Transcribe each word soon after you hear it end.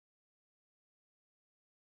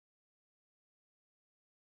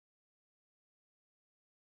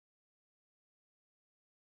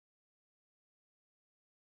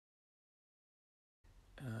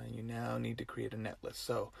You now need to create a netlist.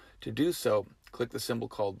 So to do so, click the symbol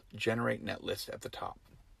called Generate Netlist at the top.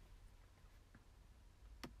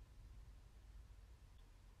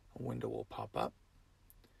 A window will pop up.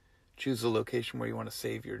 Choose the location where you want to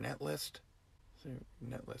save your netlist.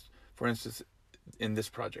 For instance, in this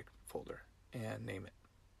project folder, and name it.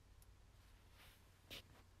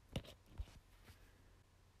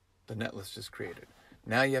 The netlist is created.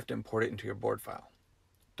 Now you have to import it into your board file.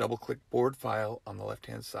 Double-click Board File on the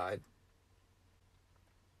left-hand side.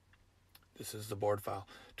 This is the board file.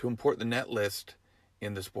 To import the netlist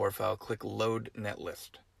in this board file, click Load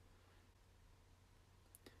Netlist.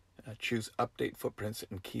 Choose Update Footprints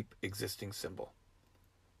and Keep Existing Symbol.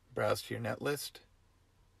 Browse to your netlist.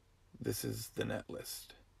 This is the netlist.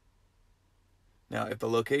 Now, if the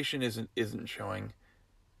location is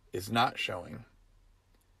not showing,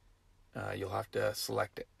 you'll have to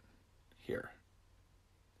select it here.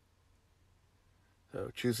 So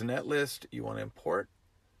choose a netlist you want to import,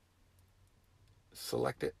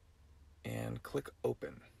 select it, and click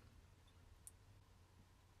Open.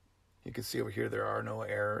 You can see over here there are no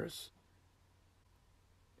errors.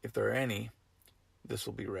 If there are any, this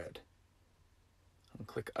will be red. And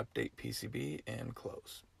click Update PCB and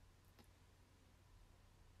close.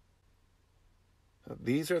 So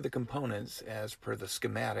these are the components as per the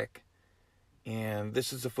schematic, and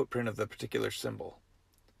this is the footprint of the particular symbol.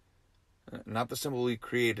 Not the symbol we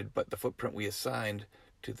created, but the footprint we assigned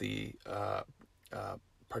to the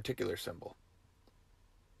particular symbol.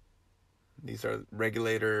 These are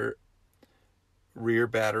regulator, rear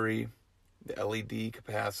battery, the LED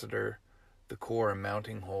capacitor, the core and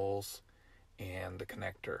mounting holes, and the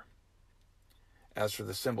connector. As for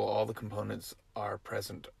the symbol, all the components are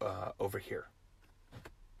present over here.